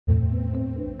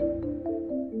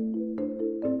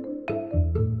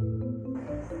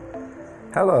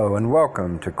Hello and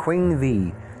welcome to Queen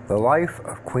V, the life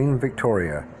of Queen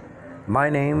Victoria. My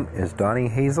name is Donnie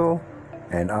Hazel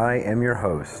and I am your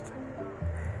host.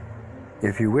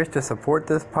 If you wish to support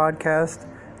this podcast,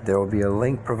 there will be a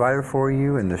link provided for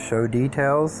you in the show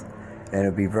details, and it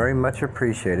will be very much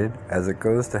appreciated as it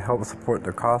goes to help support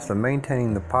the cost of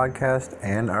maintaining the podcast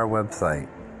and our website.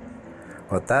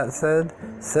 With that said,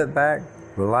 sit back,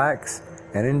 relax,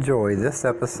 and enjoy this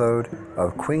episode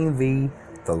of Queen V,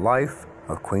 the life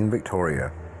of Queen Victoria.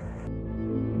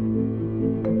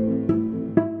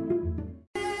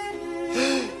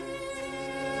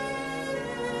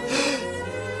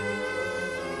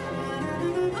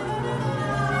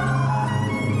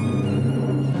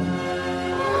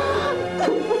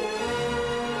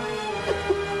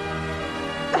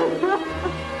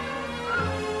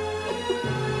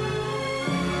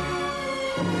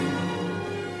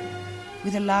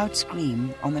 With a loud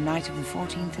scream, on the night of the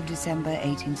 14th of December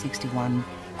 1861,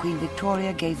 Queen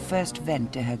Victoria gave first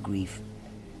vent to her grief.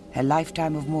 Her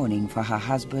lifetime of mourning for her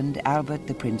husband, Albert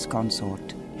the Prince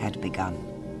Consort, had begun.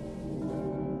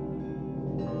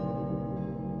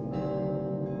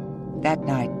 That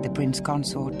night, the Prince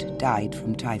Consort died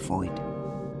from typhoid.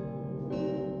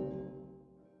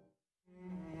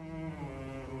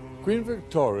 Queen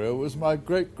Victoria was my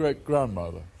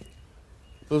great-great-grandmother.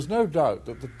 There's no doubt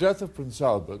that the death of Prince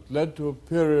Albert led to a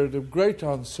period of great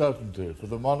uncertainty for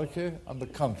the monarchy and the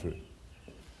country.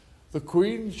 The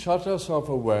Queen shut herself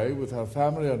away with her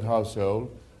family and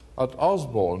household at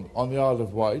Osborne on the Isle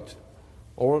of Wight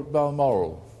or at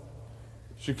Balmoral.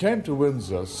 She came to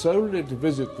Windsor solely to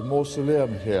visit the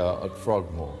mausoleum here at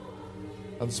Frogmore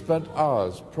and spent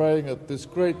hours praying at this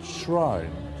great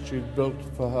shrine she'd built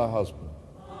for her husband.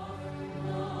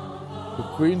 The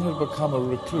Queen had become a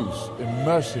recluse,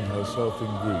 immersing herself in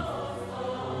grief.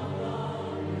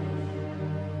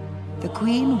 The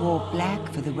Queen wore black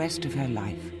for the rest of her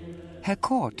life. Her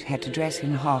court had to dress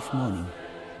in half mourning.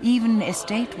 Even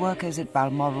estate workers at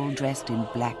Balmoral dressed in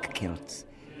black kilts.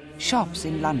 Shops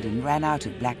in London ran out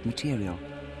of black material.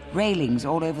 Railings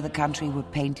all over the country were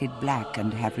painted black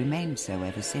and have remained so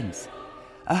ever since.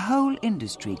 A whole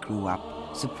industry grew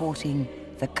up supporting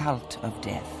the cult of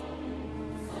death.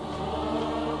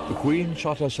 The Queen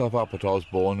shut herself up at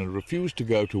Osborne and refused to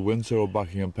go to Windsor or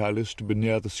Buckingham Palace to be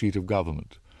near the seat of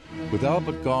government. With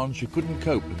Albert gone, she couldn't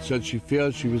cope and said she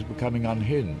feared she was becoming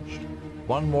unhinged.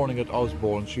 One morning at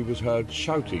Osborne, she was heard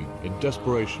shouting in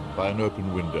desperation by an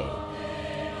open window.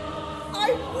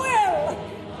 I will!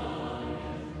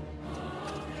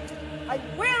 I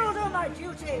will do my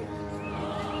duty!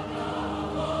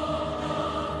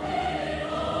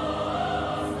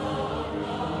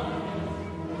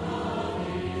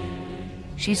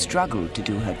 She struggled to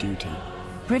do her duty.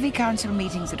 Privy Council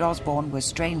meetings at Osborne were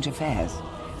strange affairs.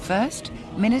 First,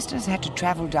 ministers had to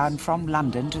travel down from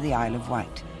London to the Isle of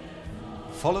Wight.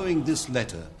 Following this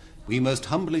letter, we most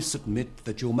humbly submit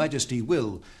that your Majesty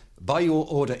will, by your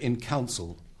order in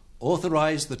Council,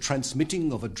 authorise the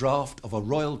transmitting of a draft of a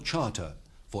royal charter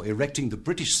for erecting the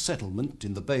British settlement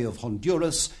in the Bay of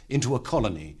Honduras into a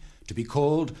colony, to be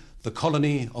called the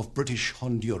Colony of British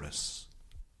Honduras.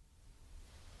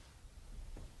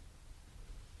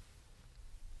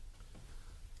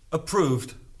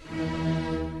 Approved.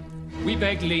 We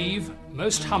beg leave,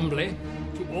 most humbly,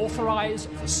 to authorise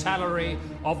the salary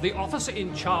of the officer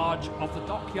in charge of the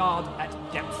dockyard at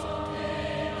Deptford.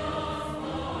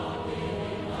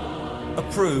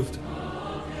 Approved.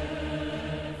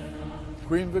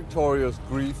 Queen Victoria's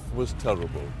grief was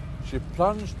terrible. She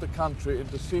plunged the country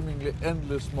into seemingly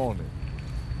endless mourning.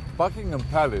 Buckingham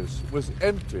Palace was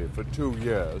empty for 2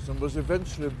 years and was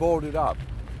eventually boarded up.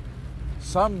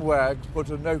 Some wag put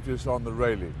a notice on the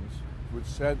railings which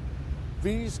said,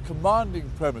 "These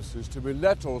commanding premises to be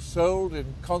let or sold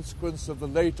in consequence of the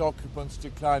late occupants'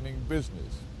 declining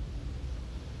business."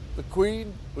 The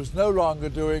Queen was no longer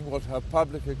doing what her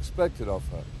public expected of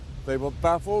her. They were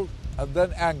baffled and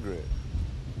then angry.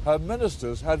 Her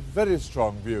ministers had very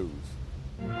strong views.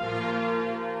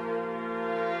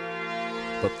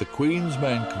 But the Queen's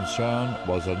main concern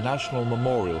was a national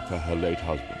memorial for her late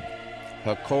husband.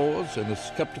 Her cause in the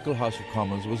sceptical House of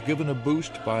Commons was given a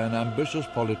boost by an ambitious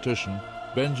politician,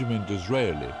 Benjamin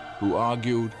Disraeli, who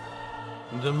argued,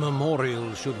 "The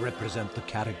memorial should represent the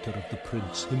character of the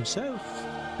prince himself,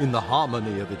 in the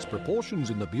harmony of its proportions,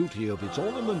 in the beauty of its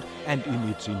ornament, and in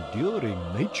its enduring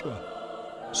nature,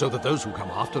 so that those who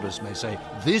come after us may say,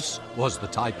 this was the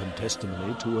type and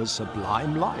testimony to a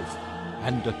sublime life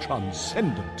and a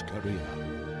transcendent career."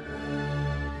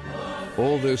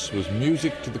 All this was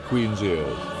music to the Queen's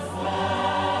ears.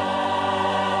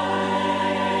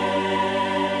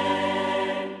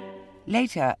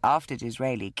 Later, after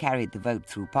Disraeli carried the vote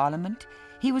through Parliament,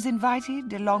 he was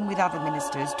invited, along with other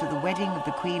ministers, to the wedding of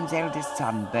the Queen's eldest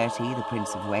son, Bertie, the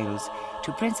Prince of Wales,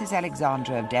 to Princess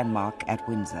Alexandra of Denmark at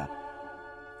Windsor.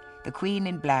 The Queen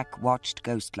in black watched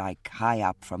ghost-like high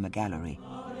up from a gallery.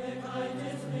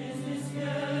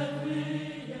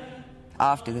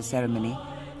 After the ceremony,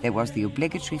 there was the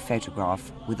obligatory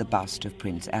photograph with the bust of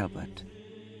Prince Albert.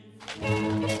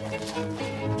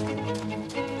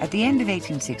 At the end of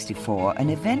 1864, an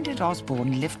event at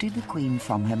Osborne lifted the Queen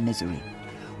from her misery.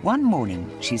 One morning,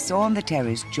 she saw on the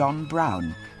terrace John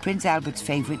Brown, Prince Albert's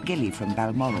favourite gillie from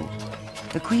Balmoral.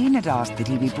 The Queen had asked that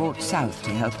he be brought south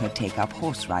to help her take up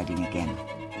horse riding again.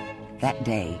 That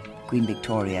day, Queen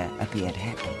Victoria appeared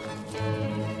happy.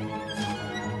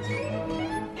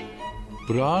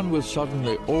 Brown was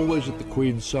suddenly always at the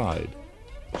Queen's side.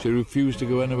 She refused to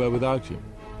go anywhere without him.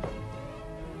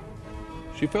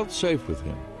 She felt safe with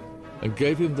him and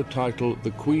gave him the title the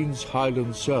Queen's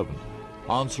Highland Servant,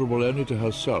 answerable only to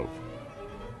herself.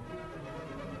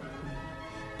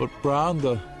 But Brown,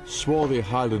 the swarthy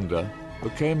Highlander,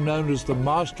 became known as the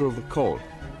master of the court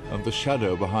and the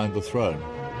shadow behind the throne.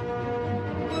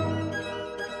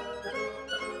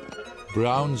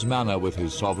 Brown's manner with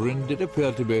his sovereign did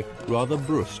appear to be rather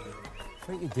brusque.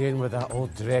 What you doing with that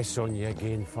old dress on you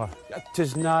again for?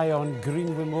 'Tis nigh on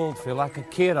green wi' mould for lack of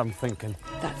care, I'm thinking.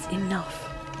 That's enough.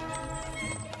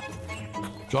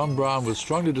 John Brown was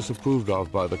strongly disapproved of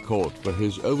by the court for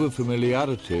his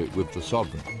over-familiarity with the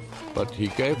sovereign, but he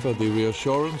gave her the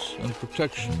reassurance and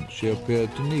protection she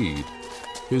appeared to need.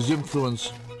 His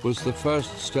influence was the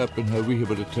first step in her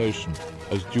rehabilitation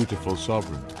as dutiful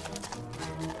sovereign.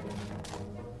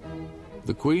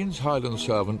 The Queen's Highland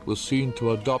servant was seen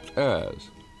to adopt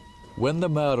heirs. When the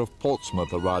Mayor of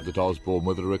Portsmouth arrived at Osborne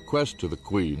with a request to the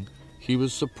Queen, he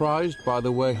was surprised by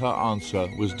the way her answer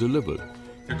was delivered.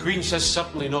 The Queen says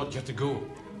certainly not you're to go.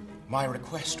 My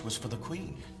request was for the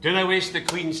Queen. Do not waste the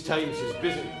Queen's time, she's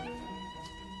busy.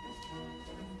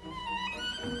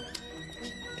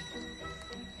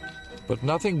 But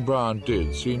nothing Brown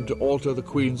did seemed to alter the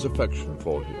Queen's affection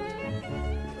for him.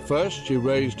 First, she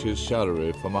raised his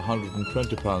salary from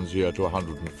 £120 a year to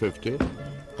 £150,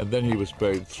 and then he was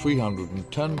paid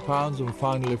 £310 and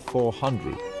finally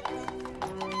 £400.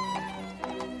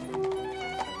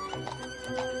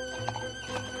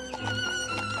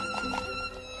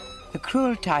 The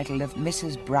cruel title of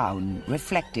Mrs. Brown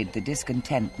reflected the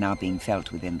discontent now being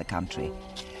felt within the country.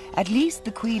 At least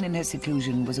the Queen in her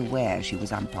seclusion was aware she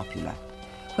was unpopular.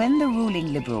 When the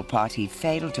ruling Liberal Party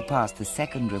failed to pass the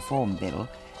second Reform Bill,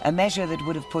 a measure that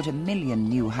would have put 1 million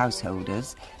new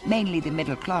householders, mainly the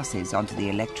middle classes, onto the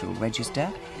electoral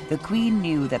register, the Queen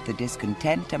knew that the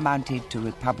discontent amounted to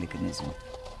republicanism.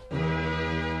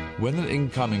 When an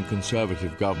incoming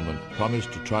Conservative government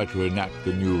promised to try to enact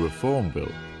the new Reform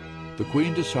Bill, the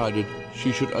Queen decided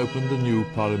she should open the new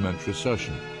parliamentary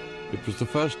session. It was the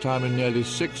first time in nearly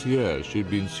 6 years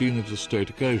she'd been seen at a state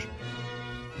occasion.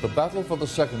 The battle for the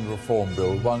second Reform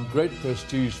Bill won great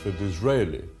prestige for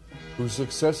Disraeli, who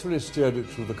successfully steered it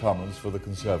through the Commons for the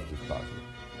Conservative Party.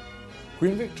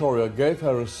 Queen Victoria gave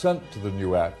her assent to the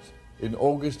new Act in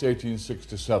August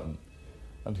 1867,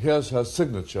 and here's her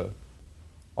signature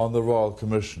on the Royal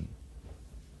Commission.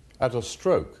 At a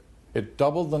stroke, it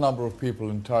doubled the number of people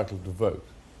entitled to vote.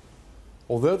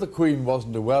 Although the Queen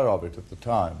wasn't aware of it at the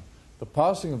time, the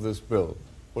passing of this bill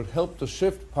would help to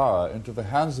shift power into the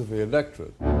hands of the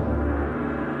electorate.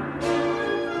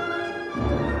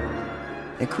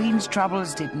 The Queen's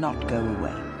troubles did not go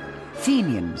away.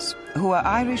 Fenians, who were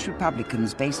Irish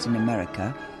Republicans based in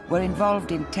America, were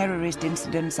involved in terrorist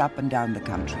incidents up and down the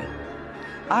country.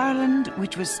 Ireland,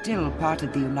 which was still part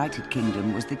of the United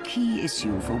Kingdom, was the key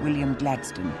issue for William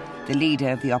Gladstone, the leader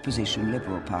of the opposition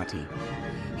Liberal Party.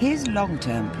 His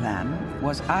long-term plan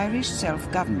was Irish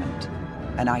self-government,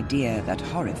 an idea that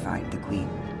horrified the Queen.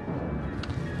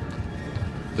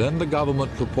 Then the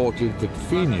government reported that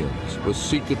Fenians were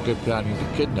secretly planning to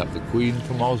kidnap the Queen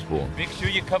from Osborne. Make sure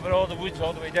you cover all the woods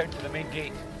all the way down to the main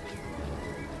gate.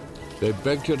 They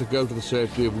begged her to go to the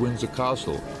safety of Windsor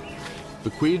Castle. The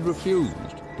Queen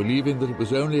refused, believing that it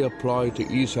was only a ploy to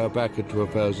ease her back into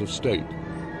affairs of state.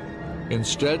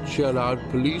 Instead, she allowed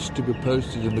police to be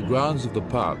posted in the grounds of the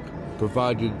park,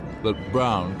 provided that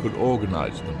Brown could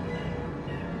organize them.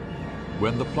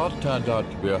 When the plot turned out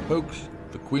to be a hoax,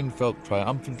 the Queen felt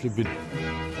triumphantly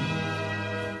vindicated.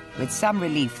 With some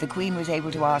relief, the Queen was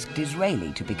able to ask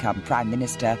Disraeli to become Prime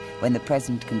Minister when the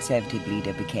present Conservative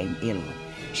leader became ill.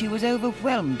 She was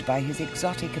overwhelmed by his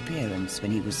exotic appearance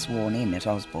when he was sworn in at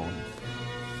Osborne.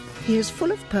 He is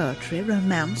full of poetry,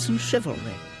 romance and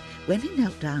chivalry, When he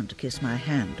knelt down to kiss my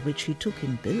hand, which he took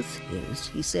in both his,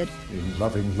 he said, "In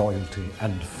loving loyalty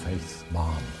and faith,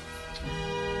 ma'am."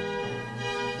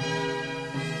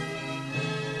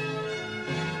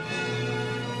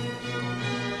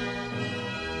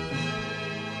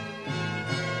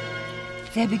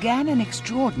 There began an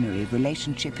extraordinary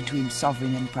relationship between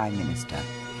sovereign and prime minister.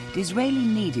 Disraeli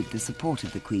needed the support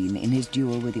of the Queen in his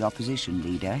duel with the opposition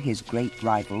leader, his great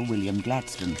rival William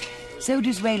Gladstone. So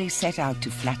Disraeli set out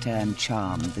to flatter and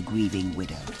charm the grieving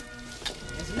widow.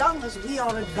 As long as we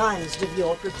are advised of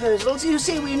your proposals, you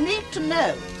see, we need to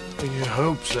know. He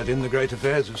hopes that in the great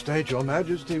affairs of state your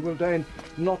Majesty will deign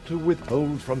not to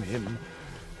withhold from him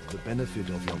the benefit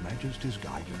of your Majesty's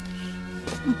guidance.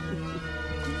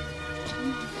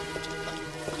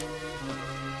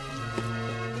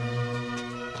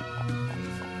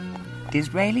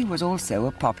 Disraeli was also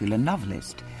a popular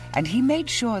novelist, and he made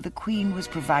sure the Queen was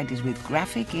provided with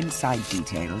graphic inside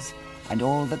details and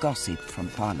all the gossip from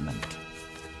Parliament.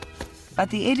 But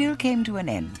the idyll came to an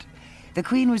end. The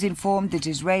Queen was informed that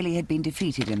Disraeli had been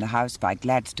defeated in the House by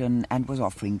Gladstone and was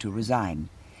offering to resign.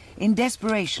 In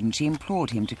desperation, she implored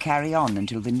him to carry on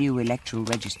until the new electoral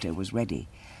register was ready.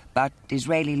 But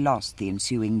Disraeli lost the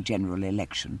ensuing general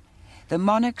election. The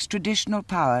monarch's traditional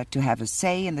power to have a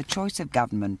say in the choice of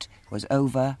government was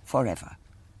over forever.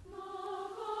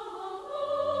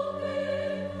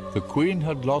 The Queen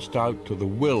had lost out to the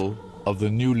will of the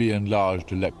newly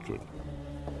enlarged electorate.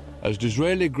 As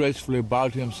Disraeli gracefully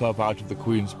bowed himself out of the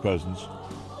Queen's presence,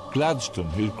 Gladstone,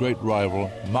 his great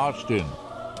rival, marched in.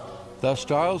 Their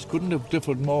styles couldn't have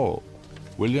differed more.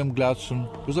 William Gladstone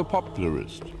was a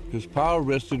popularist. His power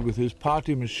rested with his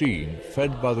party machine,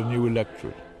 fed by the new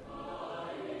electorate.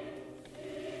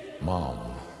 Ma'am,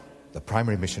 the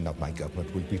primary mission of my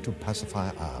government will be to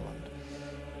pacify Ireland.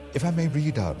 If I may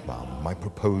read out, ma'am, my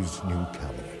proposed new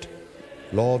cabinet.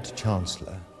 Lord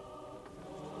Chancellor.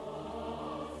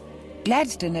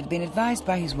 Gladstone had been advised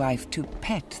by his wife to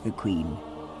pet the Queen.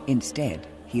 Instead,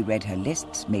 he read her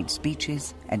lists, made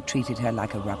speeches, and treated her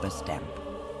like a rubber stamp.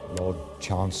 Lord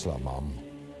Chancellor, ma'am.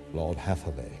 Lord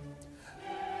Hathaway.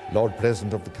 Lord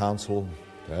President of the Council,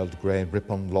 Earl Grey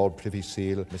Ripon, Lord Privy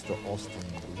Seal, Mr. Austin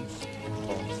Bruce,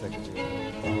 Foreign Secretary.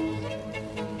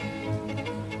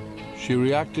 She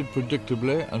reacted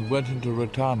predictably and went into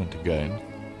retirement again,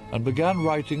 and began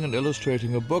writing and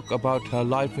illustrating a book about her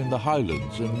life in the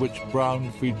Highlands, in which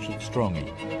Browne featured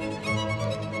strongly.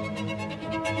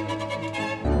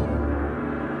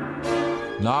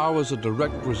 Now, as a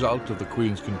direct result of the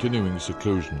Queen's continuing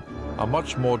seclusion, a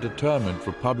much more determined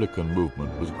Republican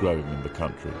movement was growing in the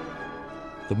country.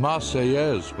 The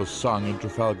Marseillaise was sung in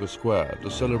Trafalgar Square to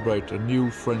celebrate a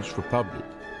new French Republic,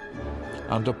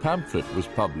 and a pamphlet was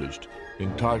published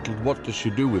entitled "What Does She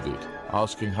Do With It?",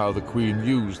 asking how the Queen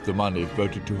used the money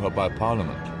voted to her by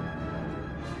Parliament.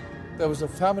 There was a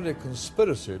family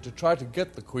conspiracy to try to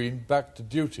get the Queen back to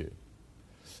duty.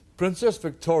 Princess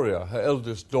Victoria, her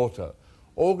eldest daughter,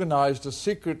 organised a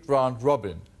secret round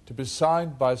robin to be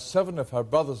signed by 7 of her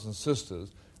brothers and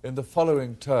sisters in the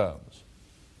following terms.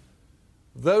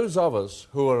 Those of us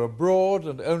who are abroad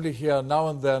and only hear now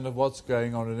and then of what's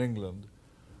going on in England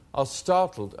are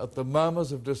startled at the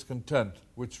murmurs of discontent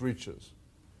which reach us.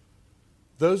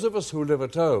 Those of us who live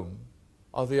at home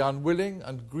are the unwilling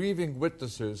and grieving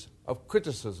witnesses of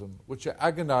criticism which are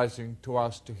agonizing to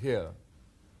us to hear.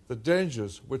 The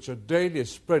dangers which are daily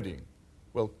spreading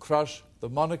will crush the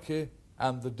monarchy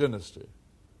and the dynasty.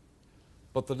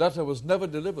 But the letter was never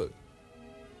delivered.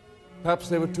 Perhaps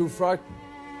they were too frightened.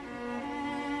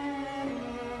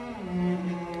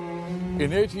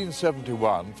 In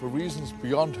 1871, for reasons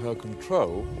beyond her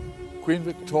control, Queen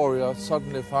Victoria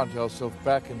suddenly found herself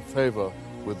back in favour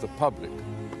with the public.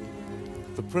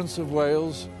 The Prince of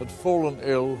Wales had fallen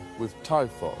ill with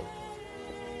typhoid.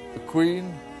 The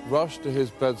Queen rushed to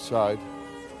his bedside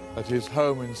at his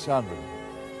home in Sandringham.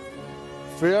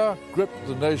 Fear gripped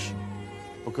the nation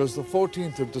because the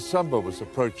 14th of December was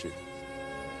approaching,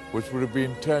 which would have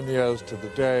been 10 years to the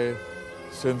day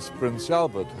since Prince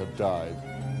Albert had died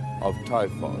of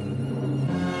typhoid.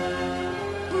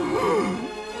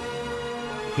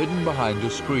 Hidden behind a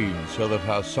screen so that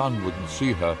her son wouldn't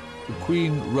see her, the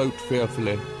Queen wrote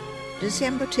fearfully,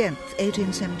 December 10th,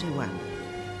 1871.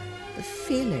 The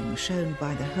feeling shown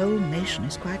by the whole nation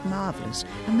is quite marvellous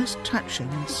and most touching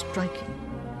and striking.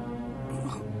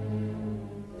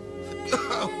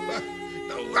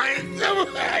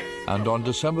 And on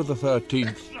December the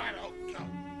 13th,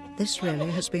 this really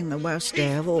has been the worst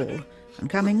day of all, and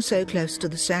coming so close to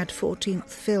the sad 14th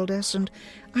filled us, and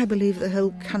I believe the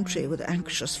whole country, with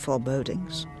anxious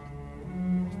forebodings.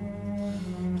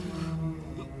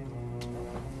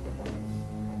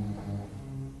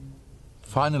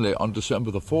 Finally, on December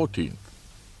the 14th,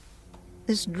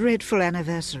 This dreadful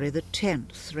anniversary, the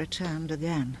 10th, returned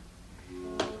again.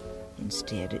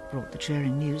 Instead, it brought the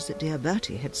cheering news that dear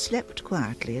Bertie had slept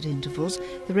quietly at intervals,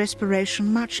 the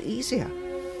respiration much easier.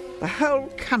 The whole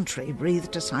country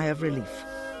breathed a sigh of relief.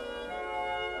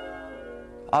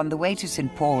 On the way to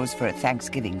St. Paul's for a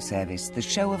Thanksgiving service, the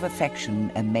show of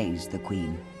affection amazed the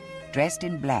Queen. Dressed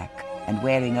in black and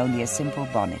wearing only a simple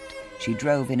bonnet, she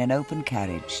drove in an open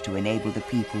carriage to enable the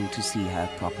people to see her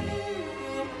properly.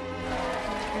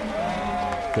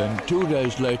 Then 2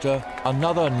 days later,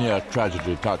 another near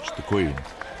tragedy touched the Queen.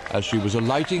 As she was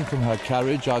alighting from her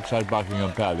carriage outside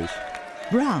Buckingham Palace,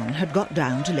 Brown had got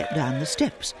down to let down the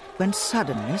steps when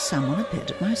suddenly someone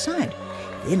appeared at my side.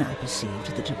 Then I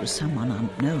perceived that it was someone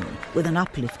unknown with an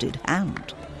uplifted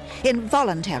hand.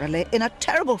 Involuntarily, in a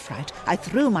terrible fright, I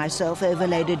threw myself over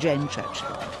Lady Jane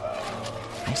Churchill.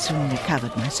 I soon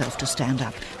recovered myself to stand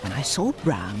up when I saw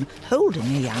Brown holding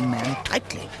a young man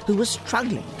tightly who was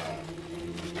struggling.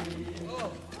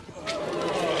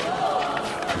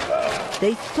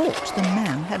 They thought the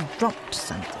man had dropped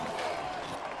something.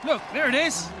 Look, there it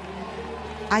is.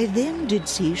 I then did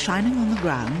see shining on the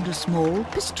ground a small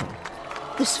pistol.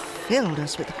 This filled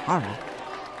us with horror.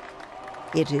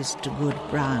 It is to good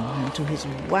Brown and to his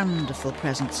wonderful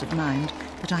presence of mind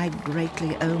that I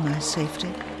greatly owe my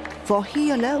safety, for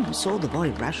he alone saw the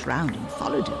boy rush round and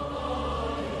followed him.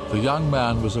 the young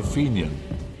man was a Fenian.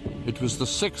 It was the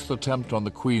 6th attempt on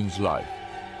the Queen's life.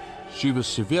 She was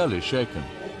severely shaken,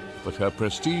 but her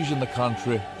prestige in the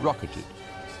country rocketed.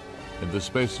 In the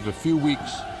space of a few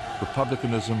weeks,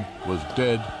 republicanism was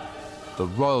dead, the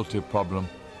royalty problem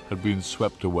had been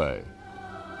swept away.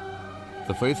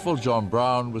 The faithful John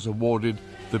Brown was awarded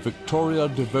the Victoria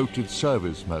Devoted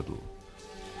Service Medal.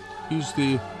 He's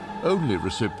the only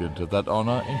recipient of that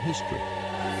honor in history.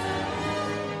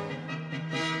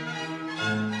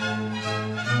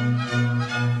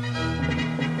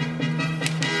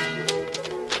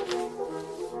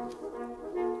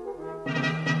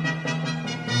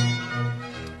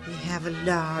 We have a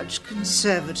large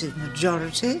Conservative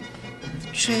majority, and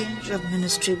the change of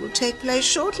ministry will take place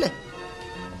shortly.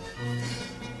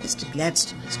 Mr.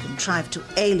 Gladstone has contrived to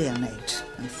alienate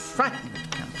and frighten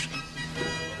the country.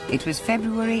 It was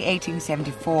February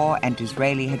 1874 and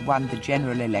Disraeli had won the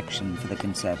general election for the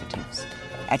Conservatives.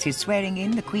 At his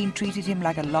swearing-in, the Queen treated him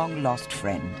like a long-lost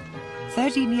friend.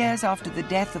 13 years after the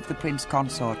death of the Prince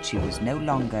Consort, she was no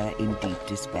longer in deep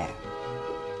despair.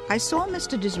 I saw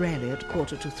Mr. Disraeli at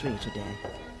 2:45 today.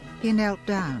 He knelt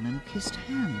down and kissed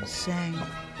hands, saying,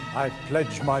 I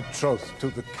pledge my troth to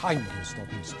the kindest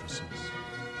of mistresses.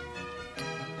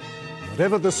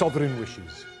 Whatever the sovereign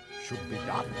wishes should be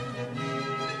done.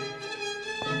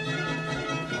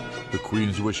 The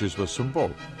Queen's wishes were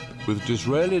simple. With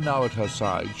Disraeli now at her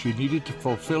side, she needed to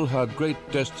fulfill her great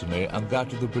destiny and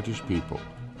that of the British people.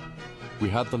 We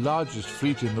had the largest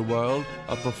fleet in the world,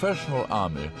 a professional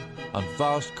army, and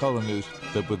vast colonies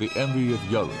that were the envy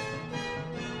of Europe.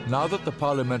 Now that the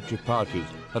parliamentary parties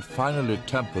had finally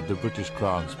tempered the British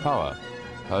Crown's power,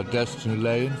 her destiny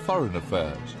lay in foreign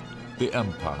affairs, the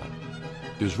Empire.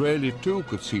 Disraeli too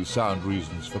could see sound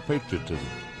reasons for patriotism.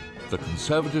 The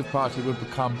Conservative Party would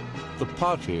become the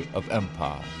party of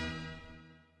empire.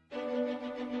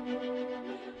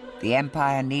 The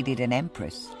Empire needed an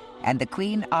empress, and the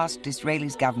Queen asked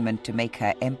Disraeli's government to make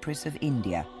her Empress of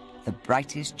India, the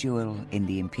brightest jewel in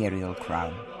the imperial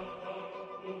crown.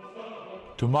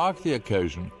 To mark the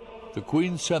occasion, the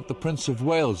Queen sent the Prince of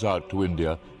Wales out to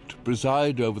India to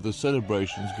preside over the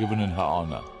celebrations given in her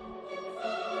honor.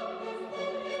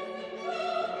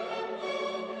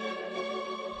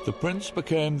 The prince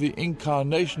became the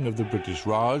incarnation of the British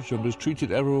Raj and was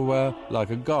treated everywhere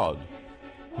like a god.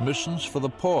 Missions for the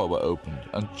poor were opened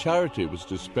and charity was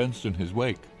dispensed in his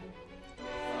wake.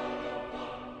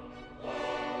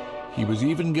 He was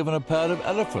even given a pair of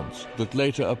elephants that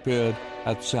later appeared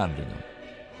at Sandringham.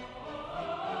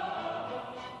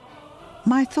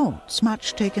 My thoughts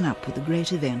much taken up with the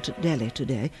great event at Delhi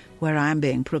today, where I am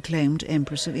being proclaimed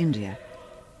Empress of India.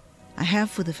 I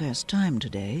have for the first time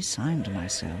today signed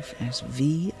myself as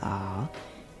V.R.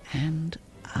 and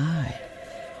I.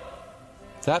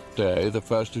 That day, the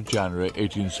 1st of January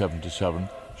 1877,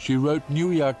 she wrote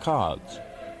New Year cards.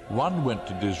 One went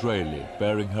to Disraeli,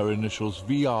 bearing her initials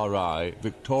V.R.I.,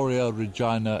 Victoria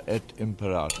Regina et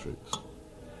Imperatrix.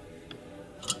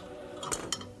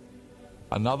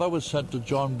 Another was sent to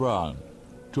John Brown,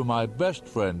 to my best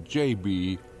friend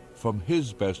J.B., from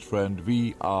his best friend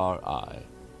V.R.I.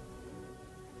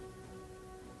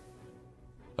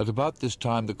 At about this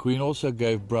time, the Queen also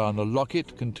gave Brown a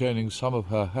locket containing some of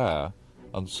her hair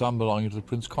and some belonging to the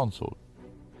Prince Consort.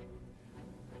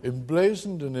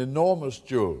 Emblazoned in enormous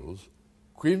jewels,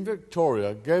 Queen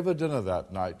Victoria gave a dinner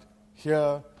that night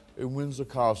here in Windsor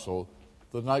Castle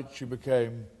the night she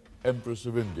became Empress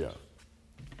of India.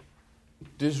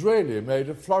 Disraeli made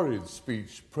a flurried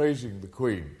speech praising the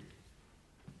Queen,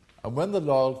 and when the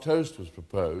loyal toast was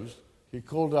proposed, he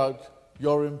called out,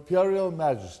 "Your Imperial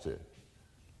Majesty,"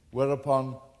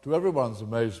 whereupon, to everyone's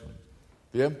amazement,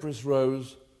 the Empress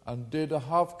rose and did a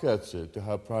half curtsy to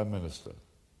her Prime Minister.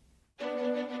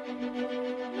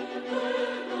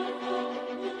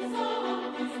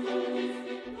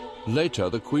 Later,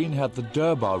 the Queen had the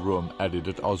Durbar Room added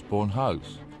at Osborne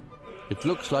House. It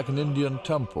looks like an Indian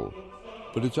temple,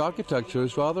 but its architecture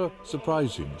is rather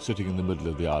surprising, sitting in the middle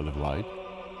of the Isle of Wight.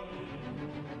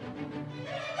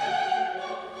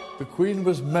 The Queen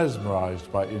was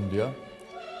mesmerised by India.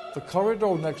 The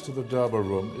corridor next to the Durbar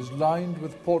Room is lined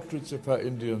with portraits of her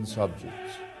Indian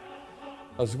subjects.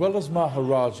 As well as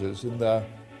Maharajas in their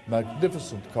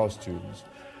magnificent costumes,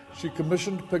 she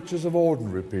commissioned pictures of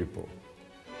ordinary people.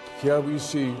 Here we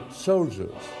see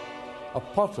soldiers, a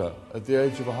potter at the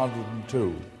age of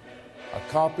 102, a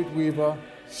carpet weaver,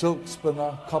 silk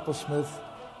spinner, coppersmith,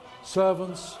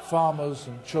 servants, farmers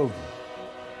and children.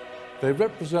 They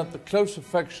represent the close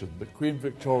affection that Queen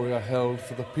Victoria held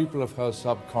for the people of her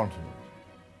subcontinent.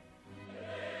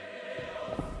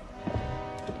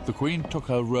 The Queen took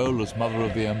her role as Mother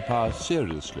of the Empire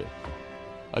seriously.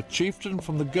 A chieftain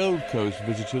from the Gold Coast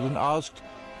visited and asked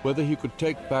whether he could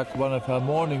take back one of her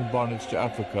mourning bonnets to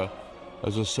Africa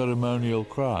as a ceremonial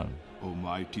crown. O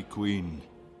mighty Queen,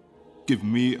 give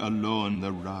me alone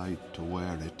the right to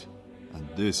wear it, and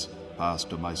this pass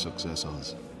to my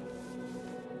successors.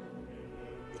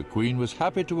 The Queen was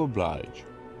happy to oblige.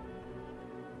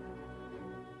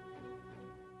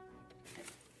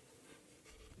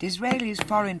 Disraeli's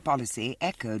foreign policy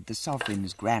echoed the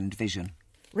sovereign's grand vision.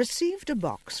 Received a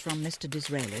box from Mr.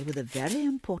 Disraeli with a very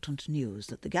important news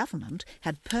that the government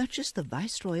had purchased the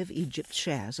Viceroy of Egypt's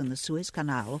shares in the Suez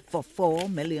Canal for £4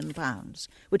 million,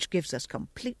 which gives us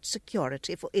complete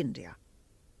security for India.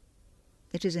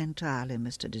 It is entirely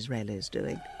Mr. Disraeli's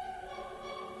doing.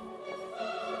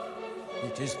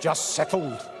 It is just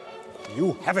settled.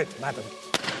 You have it, madam.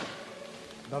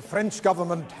 The French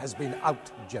government has been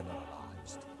out-generalized.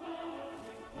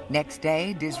 Next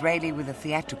day, Disraeli, with a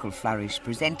theatrical flourish,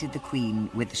 presented the Queen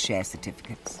with the share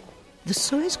certificates. The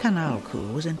Suez Canal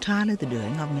coup was entirely the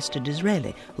doing of Mr.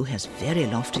 Disraeli, who has very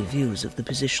lofty views of the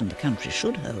position the country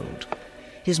should hold.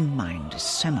 His mind is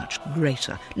so much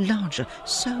greater, larger,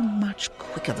 so much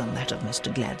quicker than that of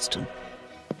Mr. Gladstone.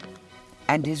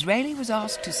 And Disraeli was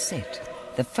asked to sit,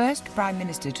 the first Prime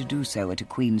Minister to do so at a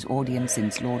Queen's audience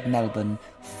since Lord Melbourne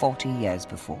 40 years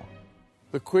before.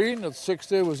 The Queen at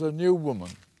 60 was a new woman.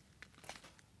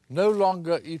 No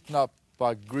longer eaten up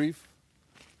by grief,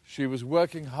 she was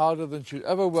working harder than she'd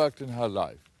ever worked in her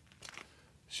life.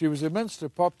 She was immensely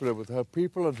popular with her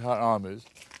people and her armies,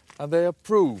 and they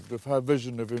approved of her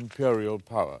vision of imperial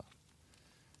power.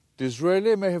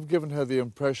 Disraeli may have given her the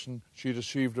impression she'd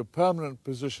achieved a permanent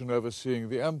position overseeing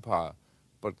the empire,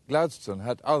 but Gladstone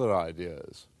had other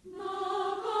ideas.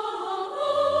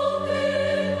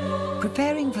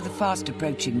 Preparing for the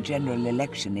fast-approaching general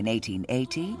election in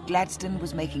 1880, Gladstone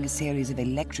was making a series of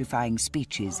electrifying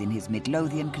speeches in his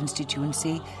Midlothian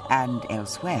constituency and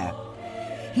elsewhere.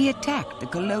 He attacked the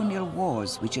colonial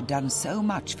wars which had done so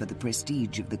much for the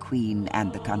prestige of the Queen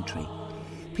and the country.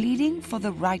 Pleading for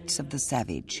the rights of the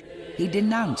savage, he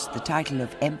denounced the title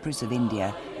of Empress of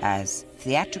India as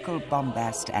theatrical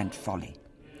bombast and folly.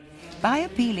 By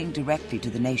appealing directly to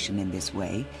the nation in this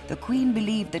way, the Queen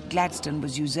believed that Gladstone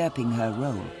was usurping her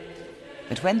role.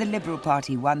 But when the Liberal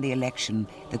Party won the election,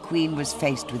 the Queen was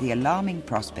faced with the alarming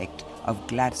prospect of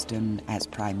Gladstone as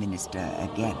Prime Minister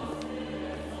again.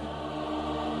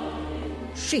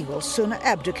 She will sooner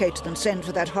abdicate than send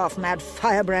for that half-mad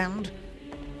firebrand.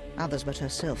 Others but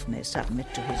herself may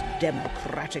submit to his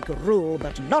democratic rule,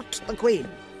 but not the Queen.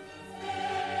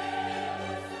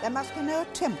 There must be no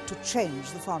attempt to change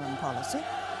the foreign policy,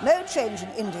 no change in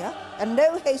India, and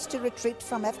no hasty retreat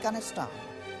from Afghanistan.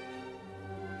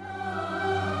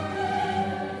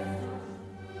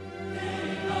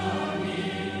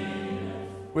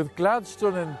 With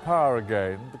Gladstone in power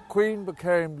again, the Queen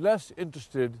became less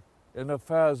interested in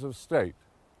affairs of state.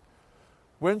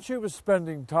 When she was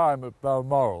spending time at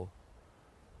Balmoral,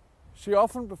 she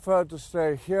often preferred to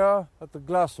stay here at the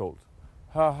Glassholt,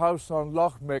 her house on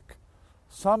Loch Mick,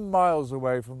 some miles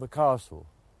away from the castle.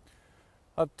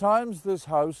 At times this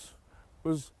house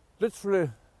was literally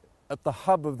at the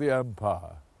hub of the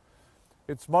empire.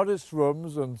 Its modest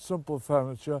rooms and simple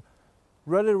furniture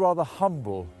really rather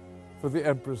humble for the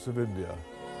Empress of India.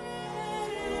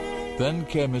 Then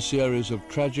came a series of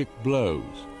tragic blows.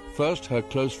 First, her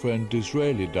close friend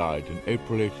Disraeli died in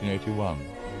April 1881.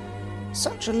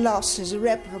 Such a loss is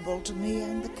irreparable to me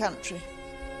and the country.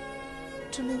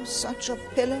 To lose such a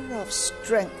pillar of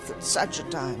strength at such a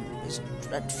time is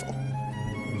dreadful.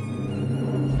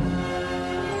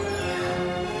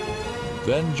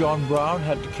 Then John Brown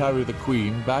had to carry the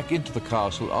Queen back into the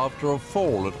castle after a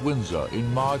fall at Windsor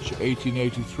in March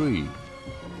 1883.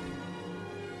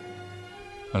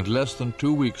 And less than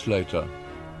 2 weeks later,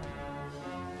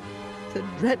 the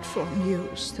dreadful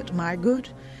news that my good,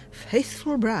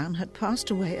 faithful Brown had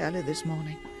passed away early this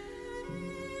morning.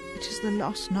 It is the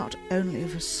loss not only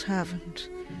of a servant,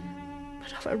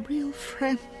 but of a real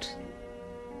friend.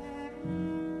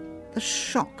 The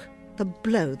shock, the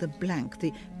blow, the blank,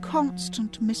 the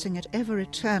constant missing at every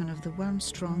turn of the one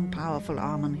strong, powerful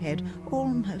arm and head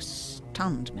almost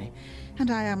stunned me,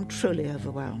 and I am truly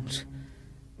overwhelmed.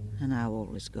 And now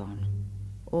all is gone.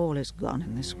 All is gone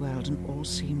in this world, and all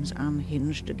seems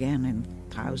unhinged again in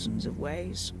thousands of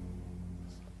ways.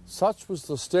 Such was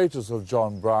the status of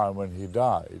John Brown when he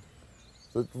died,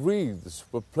 that wreaths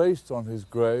were placed on his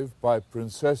grave by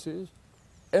princesses,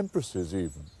 empresses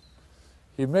even.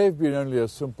 He may have been only a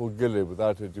simple gilly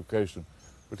without education,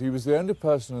 but he was the only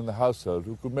person in the household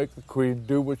who could make the Queen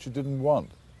do what she didn't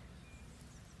want.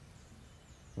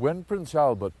 When Prince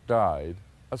Albert died,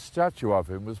 a statue of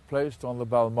him was placed on the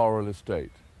Balmoral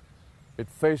estate. It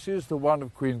faces the one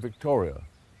of Queen Victoria.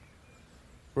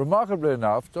 Remarkably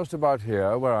enough, just about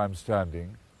here, where I'm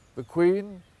standing, the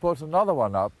Queen put another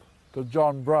one up to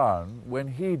John Brown when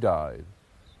he died.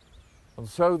 And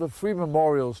so the three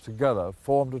memorials together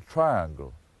formed a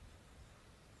triangle.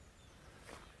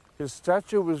 His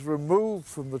statue was removed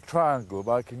from the triangle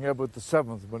by King Edward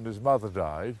VII when his mother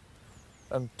died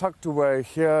and tucked away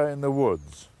here in the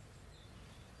woods.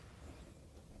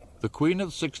 the Queen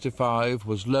at 65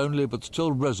 was lonely but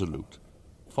still resolute.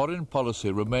 Foreign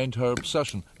policy remained her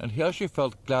obsession, and here she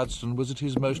felt Gladstone was at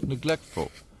his most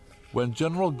neglectful. When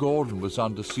General Gordon was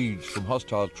under siege from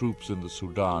hostile troops in the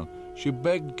Sudan, she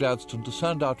begged Gladstone to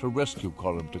send out a rescue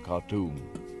column to Khartoum.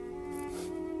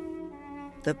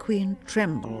 The Queen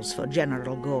trembles for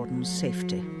General Gordon's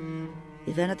safety.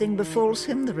 If anything befalls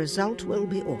him, the result will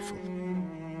be awful.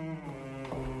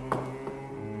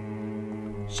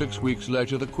 6 weeks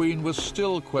later, the Queen was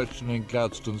still questioning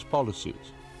Gladstone's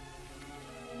policies.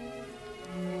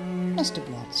 Mr.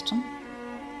 Gladstone,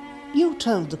 you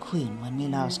told the Queen when we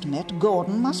last met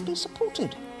Gordon must be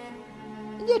supported.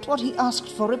 Yet what he asked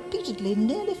for repeatedly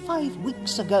nearly 5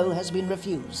 weeks ago has been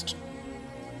refused.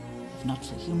 If not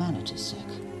for humanity's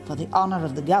sake, for the honour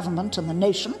of the government and the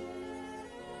nation.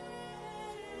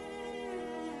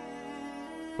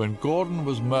 When Gordon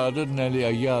was murdered nearly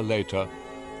a year later,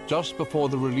 just before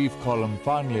the relief column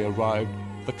finally arrived,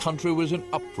 the country was in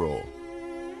uproar.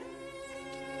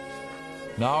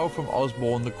 Now from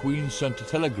Osborne, the Queen sent a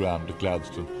telegram to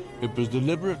Gladstone. It was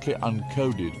deliberately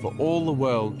uncoded for all the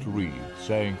world to read,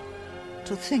 saying,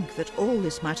 "To think that all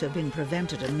this might have been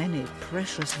prevented and many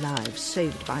precious lives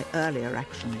saved by earlier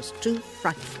action is too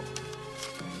frightful.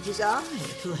 It is I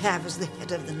who have, as the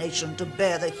head of the nation, to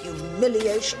bear the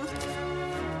humiliation."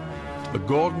 The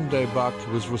Gordon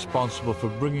debacle was responsible for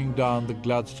bringing down the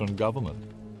Gladstone government.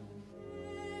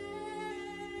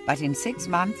 But in 6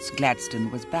 months, Gladstone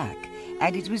was back,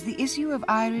 and it was the issue of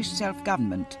Irish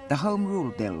self-government, the Home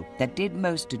Rule Bill, that did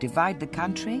most to divide the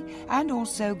country and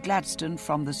also Gladstone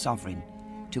from the sovereign.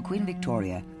 To Queen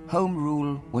Victoria, Home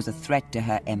Rule was a threat to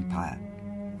her empire.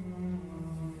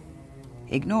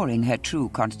 Ignoring her true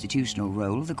constitutional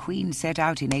role, the Queen set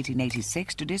out in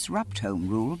 1886 to disrupt Home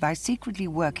Rule by secretly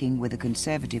working with a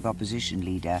Conservative opposition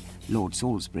leader, Lord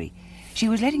Salisbury. She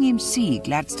was letting him see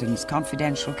Gladstone's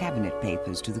confidential cabinet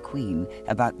papers to the Queen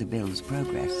about the bill's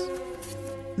progress.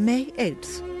 May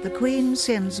 8th, the Queen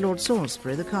sends Lord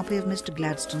Salisbury the copy of Mr.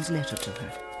 Gladstone's letter to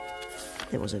her.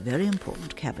 There was a very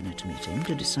important cabinet meeting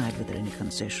to decide whether any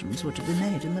concessions were to be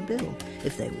made in the bill.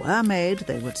 If they were made,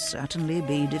 they would certainly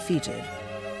be defeated.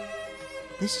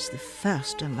 This is the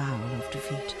first avowal of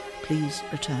defeat. Please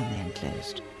return the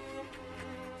enclosed.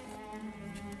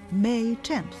 May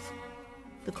 10th.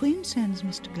 The Queen sends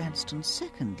Mr. Gladstone's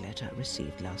second letter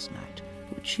received last night,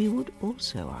 which she would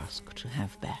also ask to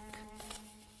have back.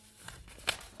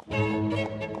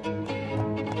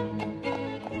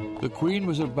 The Queen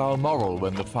was at Balmoral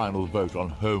when the final vote on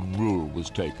Home Rule was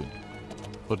taken.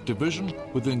 But division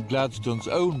within Gladstone's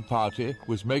own party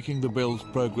was making the bill's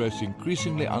progress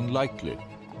increasingly unlikely.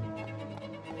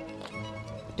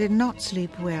 I did not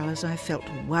sleep well as I felt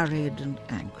worried and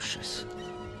anxious.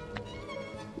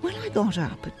 When I got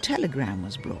up, a telegram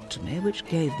was brought to me which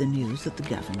gave the news that the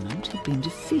government had been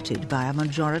defeated by a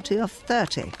majority of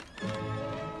 30.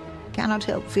 Cannot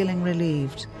help feeling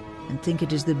relieved and think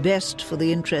it is the best for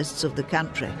the interests of the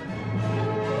country.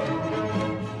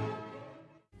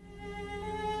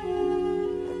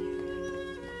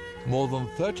 More than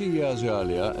 30 years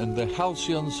earlier, in the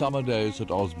halcyon summer days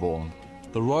at Osborne,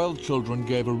 the royal children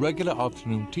gave a regular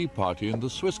afternoon tea party in the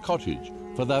Swiss cottage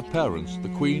for their parents, the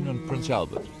Queen and Prince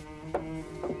Albert.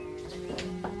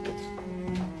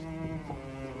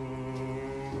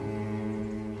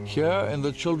 Here, in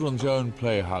the children's own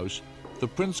playhouse, the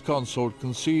Prince Consort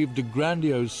conceived a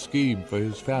grandiose scheme for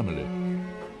his family.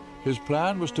 His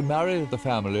plan was to marry the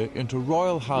family into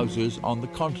royal houses on the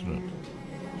continent.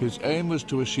 His aim was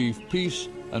to achieve peace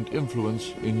and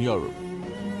influence in Europe.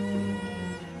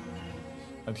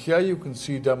 And here you can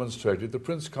see demonstrated the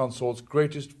Prince Consort's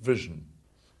greatest vision.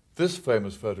 This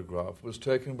famous photograph was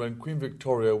taken when Queen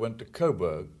Victoria went to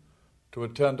Coburg to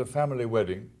attend a family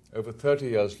wedding over 30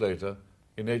 years later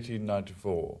in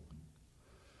 1894.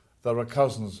 There are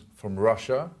cousins from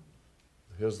Russia,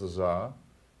 here's the Tsar,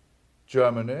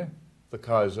 Germany, the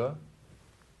Kaiser,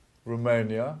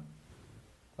 Romania,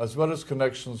 as well as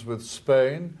connections with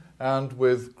Spain and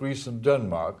with Greece and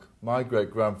Denmark, my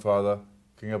great-grandfather,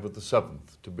 King Edward VII,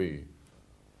 to be.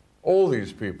 All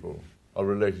these people are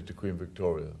related to Queen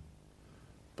Victoria.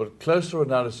 But closer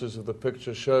analysis of the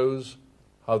picture shows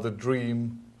how the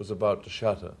dream was about to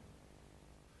shatter.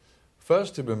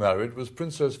 First to be married was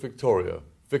Princess Victoria,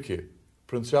 Vicky,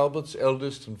 Prince Albert's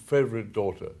eldest and favourite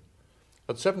daughter.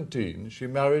 At 17, she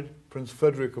married Prince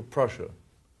Frederick of Prussia.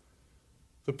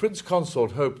 The Prince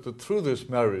Consort hoped that through this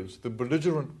marriage, the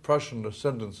belligerent Prussian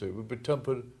ascendancy would be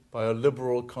tempered by a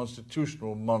liberal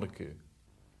constitutional monarchy.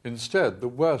 Instead, the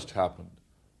worst happened,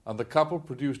 and the couple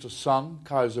produced a son,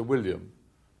 Kaiser William,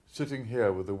 sitting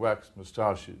here with the waxed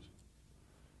moustaches.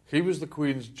 He was the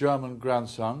Queen's German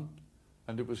grandson,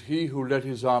 and it was he who led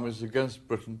his armies against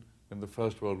Britain in the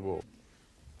First World War.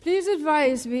 Please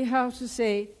advise me how to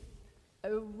say,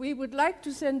 we would like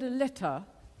to send a letter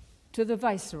to the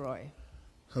Viceroy.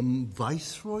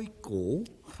 Viceroy go?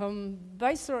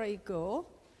 Viceroy go?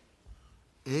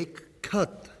 Ek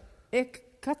cut. Ek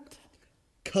cut.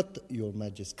 Cut, Your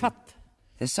Majesty. Cut.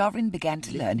 The sovereign began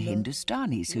to learn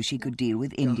Hindustani so she could deal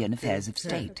with Indian affairs of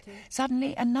state.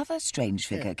 Suddenly, another strange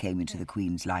figure came into the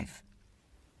Queen's life.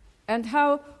 And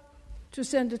how to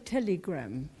send a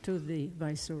telegram to the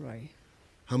Viceroy.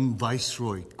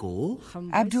 Viceroy go?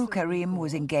 Abdul Karim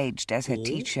was engaged as her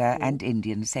teacher and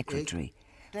Indian secretary.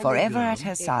 Forever at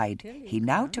her side, he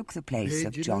now took the place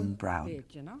of John Brown.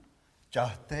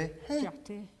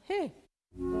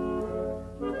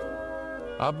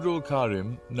 Abdul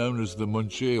Karim, known as the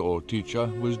Munshi or teacher,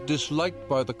 was disliked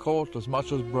by the court as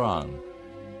much as Brown.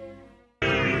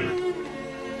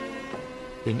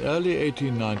 In early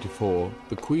 1894,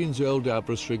 the Queen's old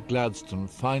adversary Gladstone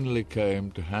finally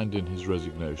came to hand in his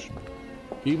resignation.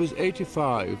 He was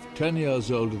 85, 10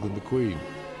 years older than the Queen.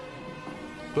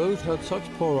 Both had such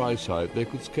poor eyesight they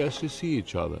could scarcely see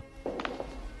each other.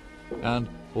 And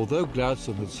although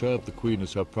Gladstone had served the Queen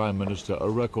as her Prime Minister a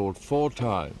record 4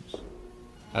 times,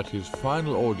 at his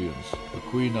final audience the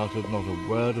Queen uttered not a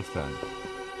word of thanks.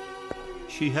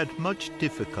 She had much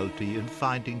difficulty in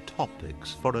finding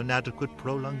topics for an adequate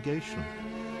prolongation,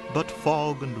 but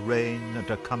fog and rain and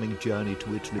a coming journey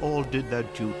to Italy all did their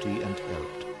duty and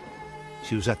helped.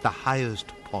 She was at the highest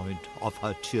point of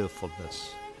her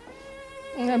cheerfulness.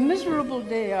 A miserable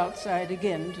day outside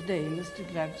again today, Mr.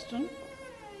 Gladstone.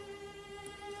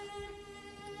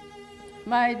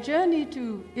 My journey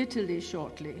to Italy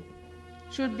shortly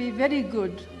should be very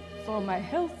good for my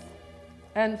health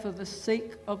and for the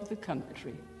sake of the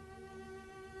country.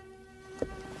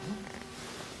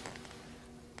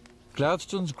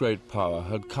 Gladstone's great power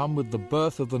had come with the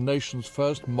birth of the nation's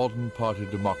first modern party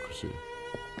democracy.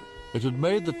 It had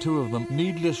made the two of them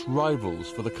needless rivals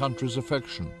for the country's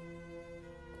affection.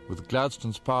 With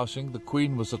Gladstone's passing, the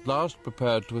Queen was at last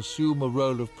prepared to assume a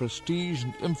role of prestige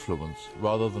and influence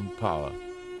rather than power,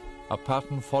 a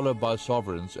pattern followed by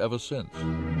sovereigns ever since.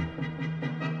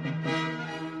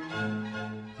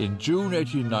 In June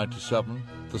 1897,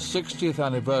 the 60th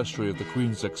anniversary of the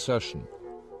Queen's accession,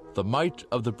 the might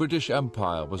of the British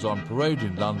Empire was on parade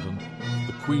in London,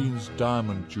 the Queen's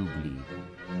Diamond Jubilee.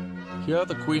 Here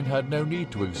the Queen had no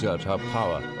need to exert her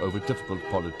power over difficult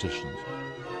politicians.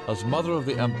 As Mother of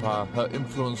the Empire, her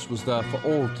influence was there for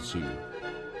all to see,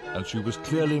 and she was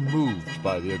clearly moved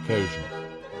by the occasion.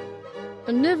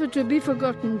 A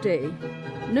never-to-be-forgotten day.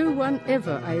 No one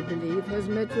ever, I believe, has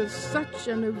met with such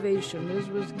an ovation as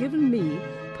was given me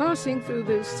passing through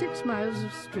those 6 miles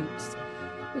of streets.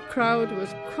 The crowd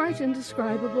was quite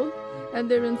indescribable, and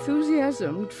their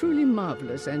enthusiasm truly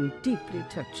marvellous and deeply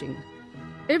touching.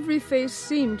 Every face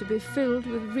seemed to be filled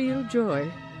with real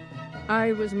joy.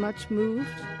 I was much moved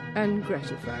and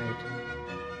gratified.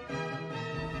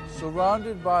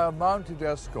 Surrounded by a mounted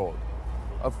escort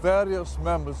of various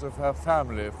members of her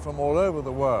family from all over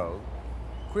the world,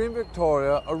 Queen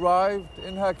Victoria arrived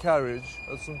in her carriage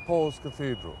at St. Paul's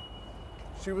Cathedral.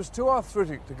 She was too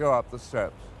arthritic to go up the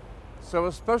steps, so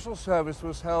a special service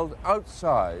was held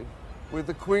outside with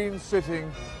the Queen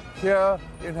sitting here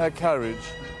in her carriage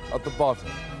at the bottom.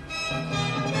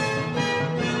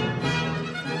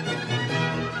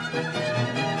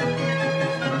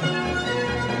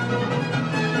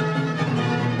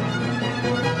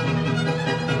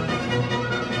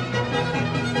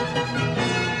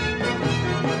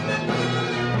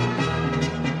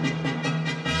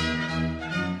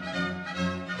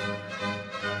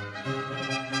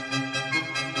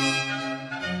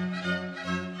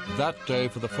 That day,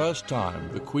 for the first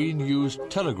time, the Queen used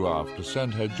telegraph to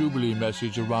send her Jubilee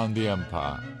message around the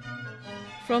Empire.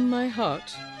 From my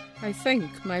heart, I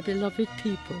thank my beloved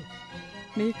people.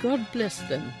 May God bless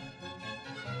them.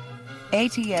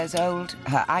 80 years old,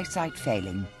 her eyesight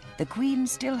failing, the Queen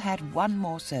still had one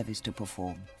more service to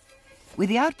perform. With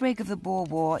the outbreak of the Boer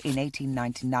War in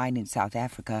 1899 in South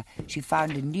Africa, she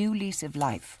found a new lease of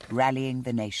life, rallying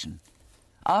the nation.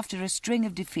 After a string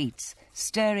of defeats,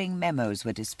 stirring memos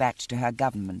were dispatched to her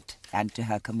government and to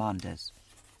her commanders.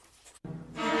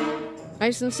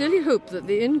 I sincerely hope that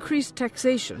the increased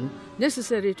taxation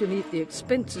necessary to meet the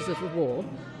expenses of the war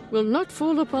will not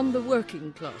fall upon the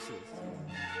working classes.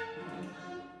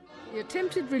 The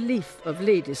attempted relief of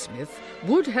Ladysmith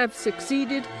would have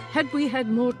succeeded had we had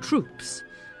more troops.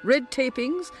 Red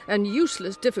tapings and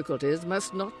useless difficulties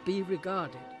must not be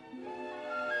regarded.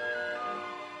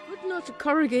 Would not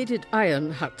corrugated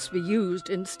iron huts be used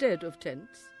instead of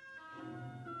tents?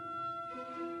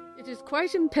 It is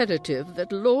quite imperative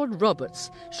that Lord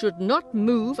Roberts should not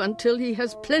move until he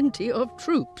has plenty of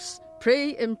troops.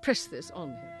 Pray impress this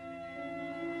on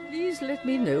him. Please let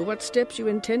me know what steps you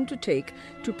intend to take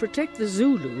to protect the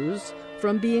Zulus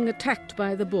from being attacked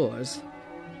by the Boers.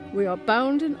 We are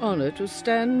bound in honour to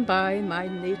stand by my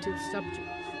native subjects.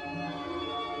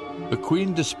 The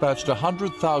Queen dispatched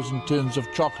 100,000 tins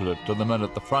of chocolate to the men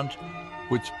at the front,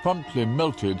 which promptly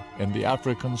melted in the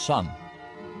African sun.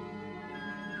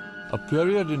 A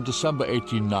period in December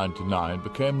 1899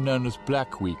 became known as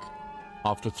Black Week,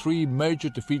 after 3 major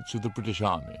defeats of the British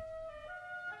Army.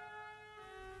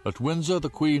 At Windsor, the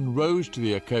Queen rose to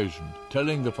the occasion,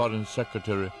 telling the Foreign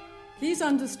Secretary, Please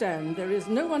understand there is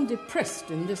no one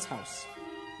depressed in this house.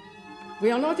 We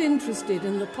are not interested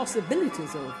in the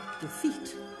possibilities of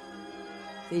defeat.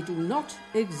 They do not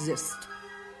exist.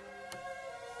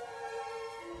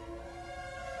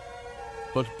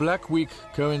 But Black Week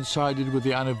coincided with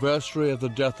the anniversary of the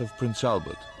death of Prince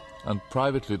Albert, and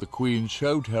privately the Queen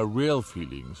showed her real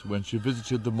feelings when she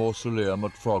visited the mausoleum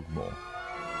at Frogmore.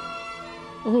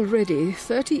 Already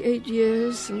 38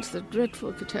 years since the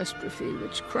dreadful catastrophe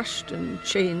which crushed and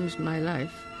changed my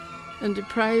life and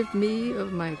deprived me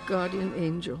of my guardian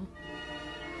angel.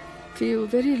 Feel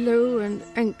very low and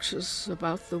anxious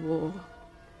about the war.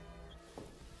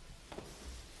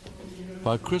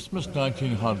 By Christmas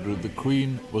 1900, the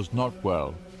Queen was not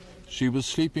well. She was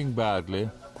sleeping badly,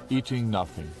 eating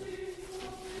nothing.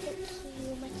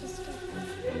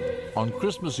 On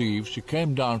Christmas Eve, she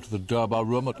came down to the Durbar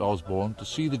room at Osborne to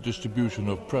see the distribution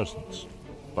of presents,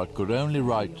 but could only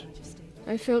write,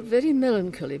 I felt very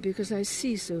melancholy because I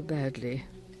see so badly.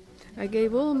 I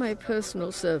gave all my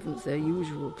personal servants their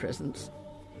usual presents.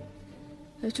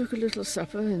 I took a little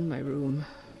supper in my room.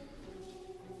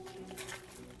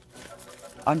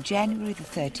 On January the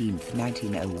 13th,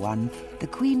 1901, the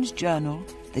Queen's journal,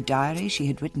 the diary she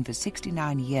had written for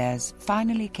 69 years,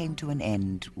 finally came to an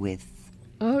end with...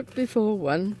 Out before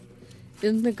one,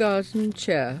 in the garden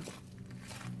chair.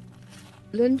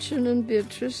 Lenchen and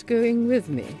Beatrice going with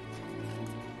me.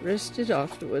 Rested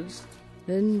afterwards,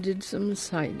 then did some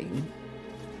signing.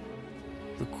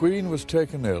 The Queen was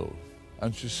taken ill,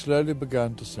 and she slowly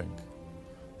began to sink.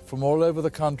 From all over the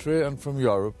country and from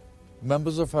Europe,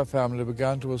 members of her family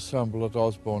began to assemble at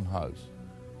Osborne House.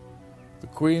 The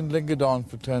Queen lingered on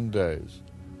for 10 days,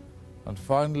 and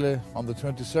finally, on the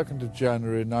 22nd of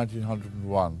January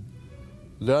 1901,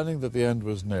 learning that the end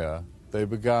was near, they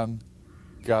began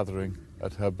gathering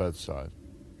at her bedside.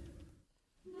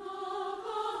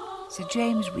 Sir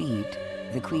James Reed,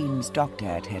 the Queen's doctor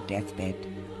at her deathbed,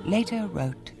 later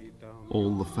wrote,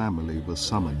 "All the family was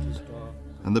summoned,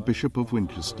 and the Bishop of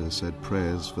Winchester said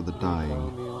prayers for the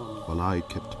dying, while I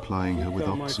kept plying her with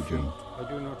oxygen.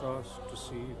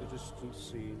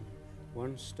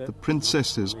 The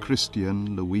princesses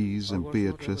Christian, Louise and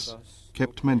Beatrice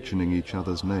kept mentioning each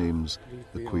other's names,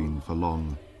 the Queen for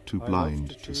long, too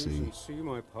blind to see.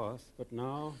 My path, but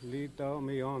now lead thou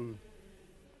me on."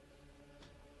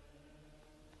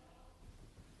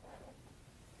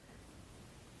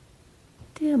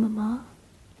 Dear Mamma,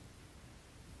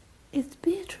 it's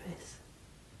Beatrice.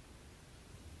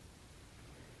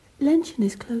 Lenten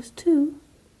is close too.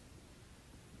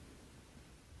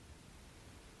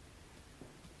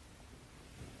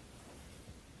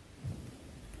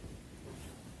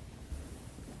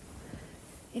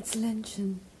 It's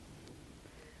Lenten.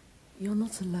 You're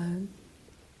not alone.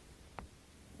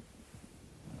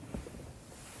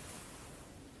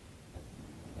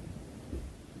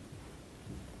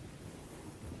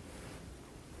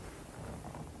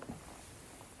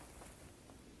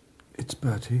 It's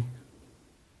Bertie.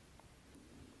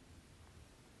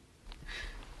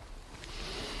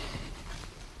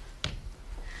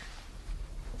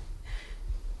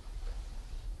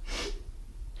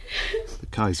 The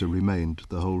Kaiser remained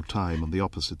the whole time on the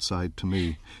opposite side to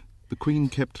me. The Queen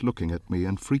kept looking at me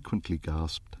and frequently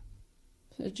gasped,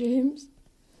 Sir James,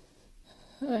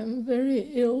 I am very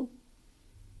ill.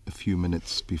 A few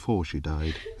minutes before she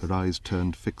died, her eyes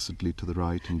turned fixedly to the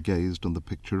right and gazed on the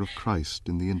picture of Christ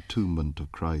in the entombment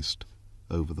of Christ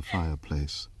over the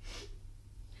fireplace.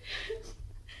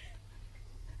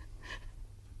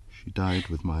 She died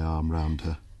with my arm round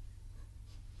her.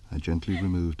 I gently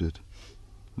removed it,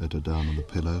 let her down on the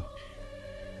pillow,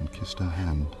 and kissed her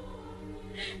hand.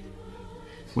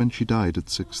 When she died at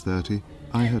 6:30,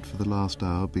 I had for the last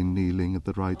hour been kneeling at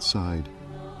the right side,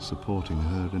 supporting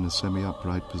her in a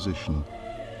semi-upright position,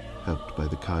 helped by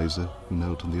the Kaiser, who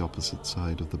knelt on the opposite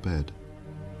side of the bed.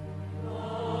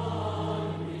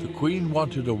 The Queen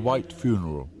wanted a white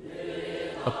funeral.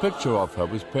 A picture of her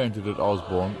was painted at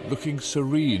Osborne, looking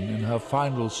serene in her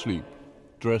final sleep,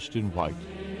 dressed in white.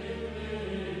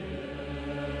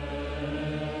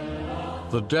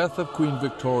 The death of Queen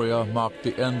Victoria marked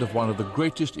the end of one of the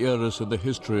greatest eras in the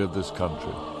history of this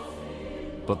country.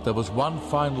 But there was one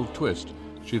final twist.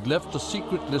 She'd left a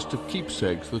secret list of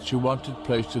keepsakes that she wanted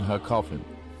placed in her coffin.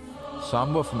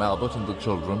 Some were from Albert and the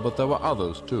children, but there were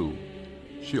others too.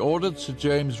 She ordered Sir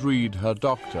James Reed, her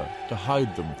doctor, to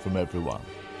hide them from everyone.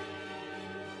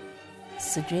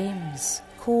 Sir James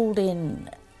called in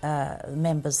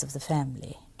members of the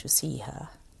family to see her,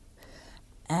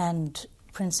 and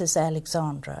Princess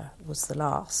Alexandra was the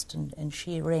last, and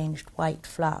she arranged white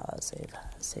flowers over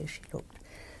her, so she looked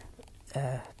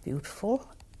beautiful.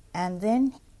 And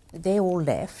then they all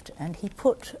left, and he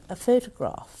put a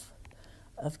photograph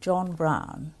of John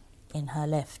Brown in her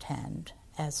left hand,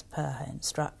 as per her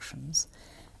instructions,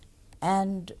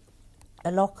 and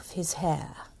a lock of his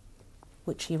hair,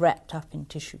 which he wrapped up in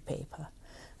tissue paper.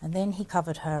 And then he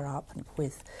covered her up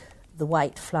with the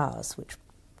white flowers which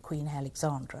Queen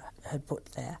Alexandra had put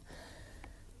there.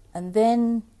 And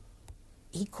then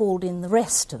he called in the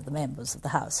rest of the members of the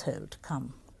household to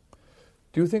come.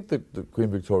 Do you think that Queen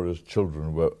Victoria's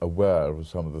children were aware of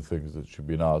some of the things that she'd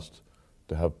been asked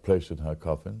to have placed in her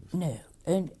coffin? No,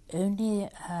 only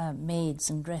her maids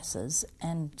and dressers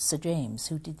and Sir James,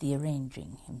 who did the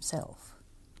arranging himself.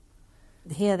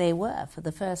 Here they were for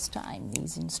the first time,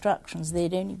 these instructions.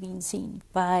 They'd only been seen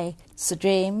by Sir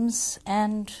James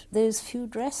and those few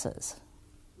dressers.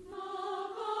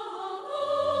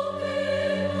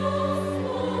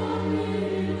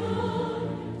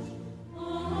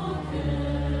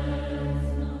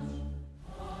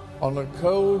 On a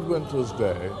cold winter's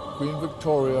day, Queen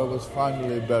Victoria was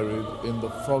finally buried in the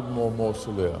Frogmore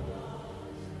Mausoleum.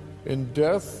 In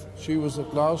death, she was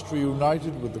at last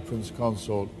reunited with the Prince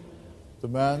Consort, the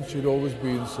man she'd always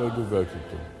been so devoted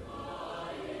to.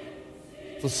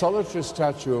 The solitary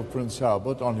statue of Prince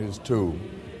Albert on his tomb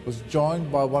was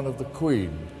joined by one of the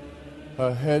Queen,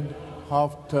 her head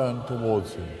half turned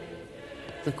towards him.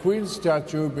 The Queen's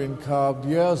statue had been carved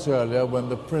years earlier when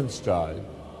the Prince died,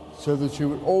 so that she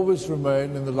would always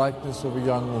remain in the likeness of a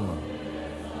young woman.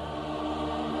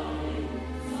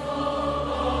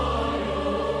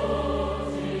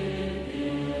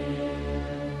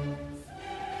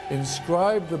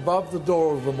 Inscribed above the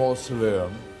door of the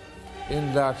mausoleum,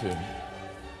 in Latin,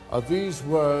 are these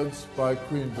words by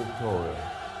Queen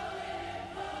Victoria.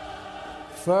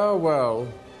 "Farewell,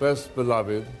 best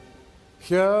beloved,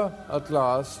 here at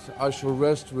last I shall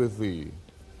rest with thee.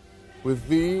 With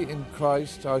thee in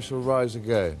Christ I shall rise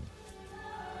again.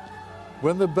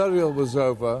 When the burial was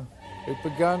over, it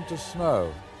began to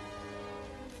snow.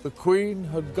 The Queen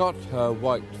had got her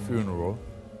white funeral.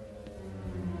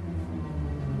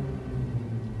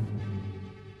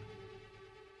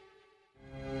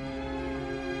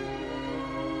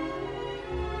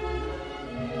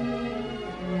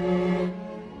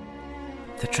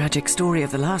 The tragic story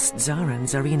of the last Tsar and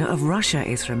Tsarina of Russia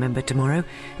is remembered tomorrow.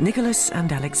 Nicholas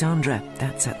and Alexandra,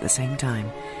 that's at the same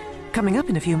time. Coming up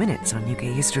in a few minutes on UK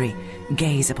History,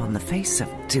 gaze upon the face of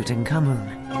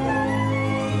Tutankhamun.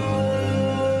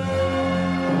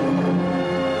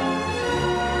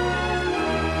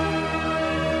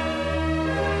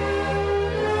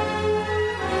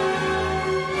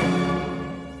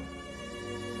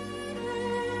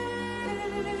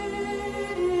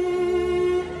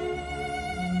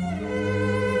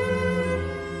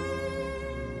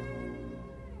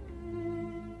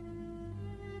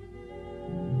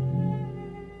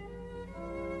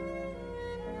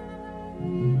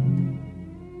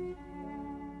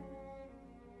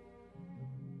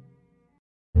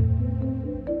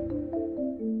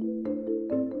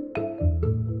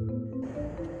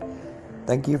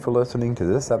 Thank you for listening to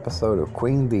this episode of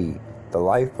Queen Bee, The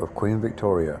Life of Queen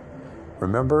Victoria.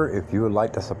 Remember, if you would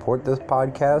like to support this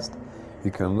podcast,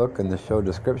 you can look in the show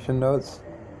description notes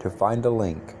to find a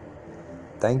link.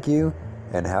 Thank you,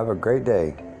 and have a great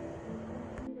day.